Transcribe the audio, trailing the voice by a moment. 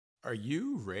Are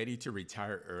you ready to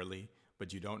retire early,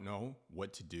 but you don't know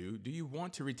what to do? Do you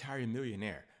want to retire a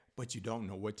millionaire, but you don't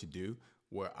know what to do?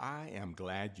 Well, I am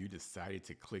glad you decided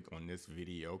to click on this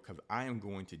video because I am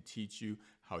going to teach you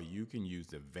how you can use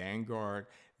the Vanguard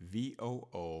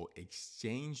VOO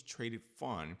exchange traded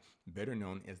fund, better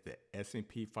known as the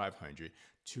S&P 500,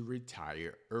 to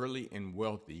retire early and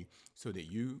wealthy so that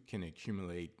you can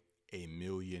accumulate $1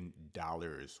 million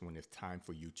when it's time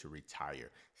for you to retire.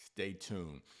 Stay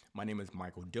tuned. My name is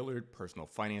Michael Dillard, personal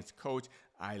finance coach.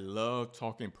 I love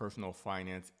talking personal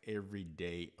finance every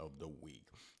day of the week.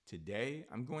 Today,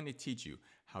 I'm going to teach you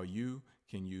how you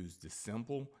can use the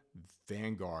simple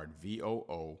Vanguard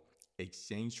VOO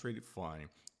exchange traded fund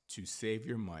to save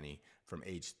your money from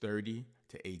age 30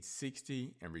 to age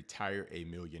 60 and retire a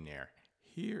millionaire.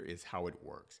 Here is how it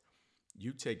works.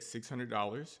 You take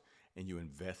 $600 and you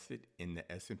invest it in the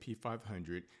S&P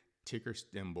 500, ticker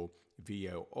symbol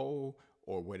VOO,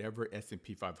 or whatever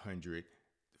S&P 500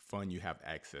 fund you have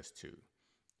access to.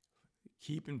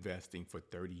 Keep investing for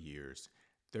 30 years.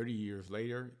 30 years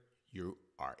later, you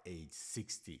are age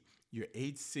 60. You're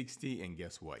age 60, and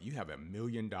guess what? You have $1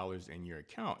 million in your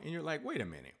account. And you're like, wait a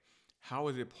minute, how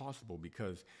is it possible?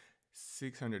 Because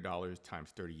 $600 times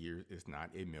 30 years is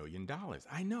not $1 million.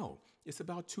 I know, it's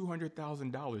about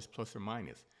 $200,000 plus or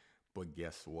minus. But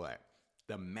guess what?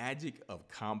 The magic of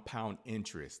compound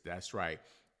interest, that's right,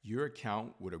 your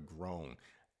account would have grown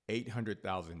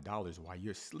 $800,000 while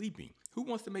you're sleeping. Who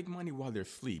wants to make money while they're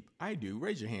asleep? I do.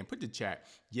 Raise your hand. Put the chat.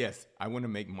 Yes, I want to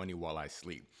make money while I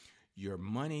sleep. Your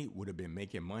money would have been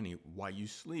making money while you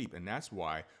sleep. And that's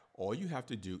why all you have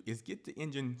to do is get the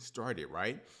engine started,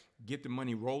 right? Get the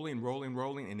money rolling,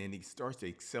 and then it starts to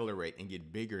accelerate and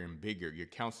get bigger and bigger. Your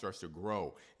account starts to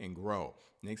grow and grow.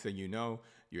 Next thing you know,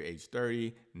 you're age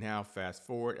 30. Now fast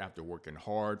forward after working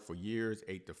hard for years,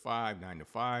 8 to 5, 9 to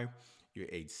 5. You're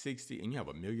age 60 and you have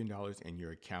 $1 million in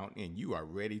your account and you are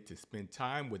ready to spend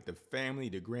time with the family,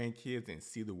 the grandkids, and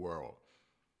see the world.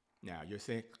 Now you're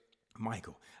saying,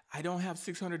 Michael, I don't have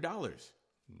 $600.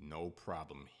 No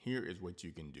problem. Here is what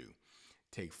you can do.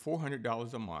 Take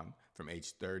 $400 a month from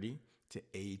age 30 to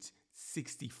age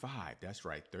 65. That's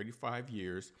right, 35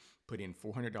 years. Put in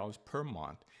 $400 per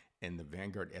month in the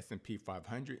Vanguard S&P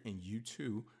 500, and you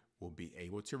too will be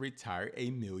able to retire a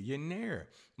millionaire.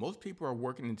 Most people are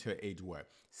working until age what?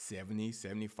 70,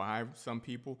 75, some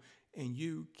people, and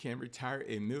you can retire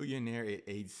a millionaire at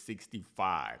age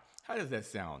 65. How does that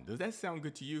sound? Does that sound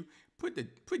good to you?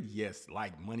 Put yes,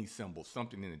 like money symbol,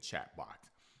 something in the chat box.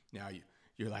 Now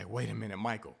you're like, wait a minute,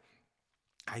 Michael,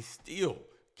 I still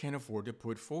can't afford to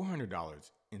put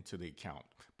 $400 into the account,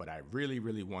 but I really,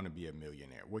 really want to be a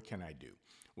millionaire. What can I do?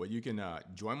 Well, you can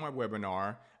join my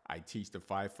webinar. I teach the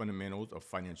 5 fundamentals of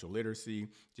financial literacy.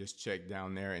 Just check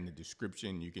down there in the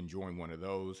description. You can join one of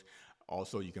those.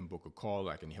 Also, you can book a call.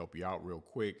 I can help you out real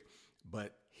quick.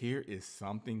 But here is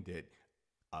something that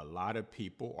a lot of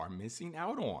people are missing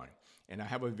out on. And I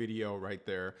have a video right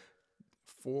there,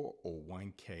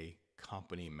 401k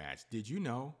company match. Did you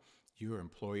know your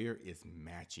employer is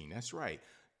matching? That's right.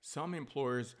 Some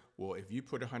employers will, if you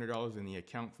put $100 in the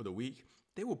account for the week,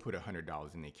 they will put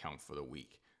 $100 in the account for the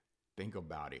week. Think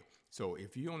about it. So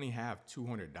if you only have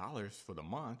 $200 for the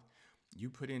month, you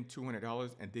put in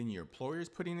 $200 and then your employer is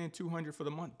putting in $200 for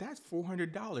the month. That's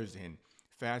 $400 in.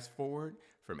 Fast forward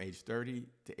from age 30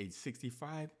 to age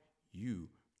 65, you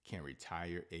can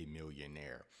retire a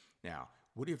millionaire. Now,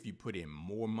 what if you put in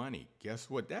more money? Guess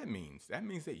what that means? That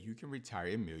means that you can retire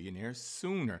a millionaire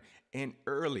sooner and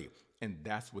early. And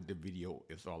that's what the video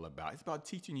is all about. It's about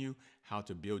teaching you how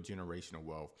to build generational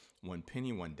wealth, one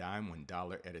penny, one dime,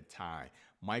 $1 at a time.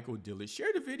 Michael Dillard,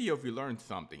 share the video if you learned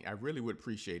something. I really would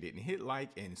appreciate it. And hit like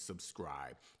and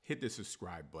subscribe. Hit the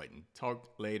subscribe button.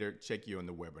 Talk later. Check you on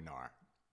the webinar.